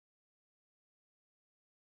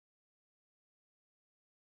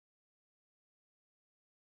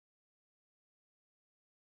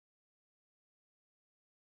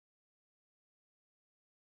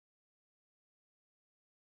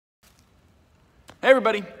Hey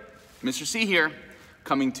everybody, Mr. C here,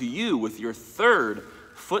 coming to you with your third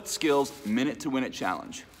Foot Skills Minute to Win It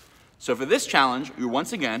challenge. So for this challenge, you're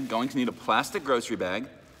once again going to need a plastic grocery bag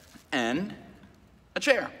and a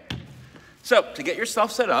chair. So to get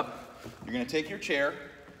yourself set up, you're going to take your chair,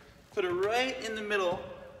 put it right in the middle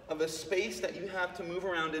of a space that you have to move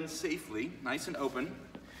around in safely, nice and open.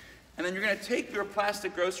 And then you're going to take your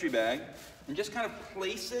plastic grocery bag and just kind of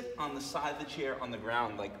place it on the side of the chair on the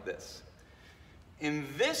ground like this. In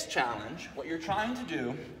this challenge, what you're trying to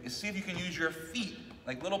do is see if you can use your feet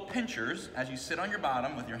like little pinchers as you sit on your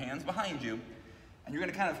bottom with your hands behind you. And you're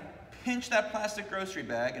going to kind of pinch that plastic grocery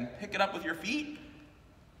bag and pick it up with your feet,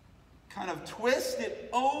 kind of twist it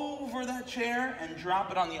over that chair and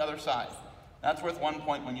drop it on the other side. That's worth 1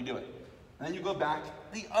 point when you do it. And then you go back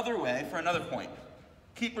the other way for another point.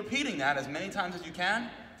 Keep repeating that as many times as you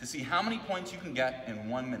can to see how many points you can get in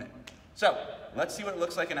 1 minute. So let's see what it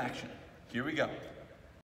looks like in action. Here we go.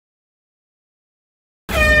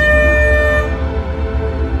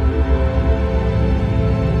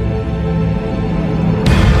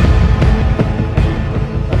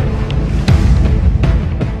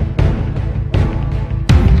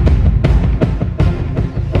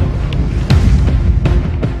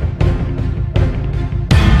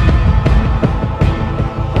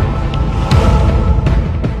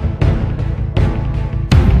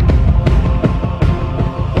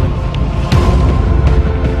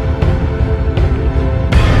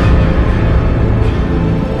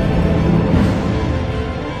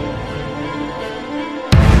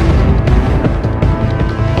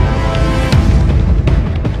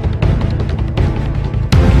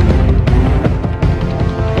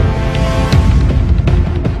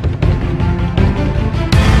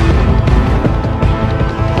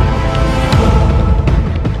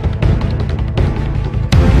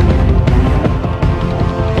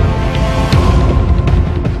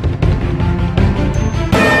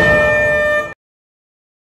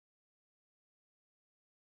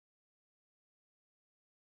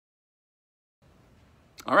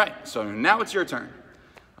 All right, so now it's your turn.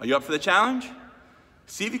 Are you up for the challenge?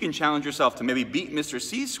 See if you can challenge yourself to maybe beat Mr.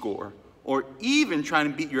 C's score, or even try to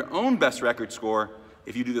beat your own best record score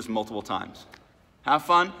if you do this multiple times. Have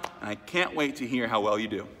fun, and I can't wait to hear how well you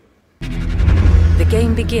do. The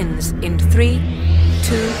game begins in 3,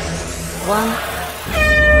 2, 1.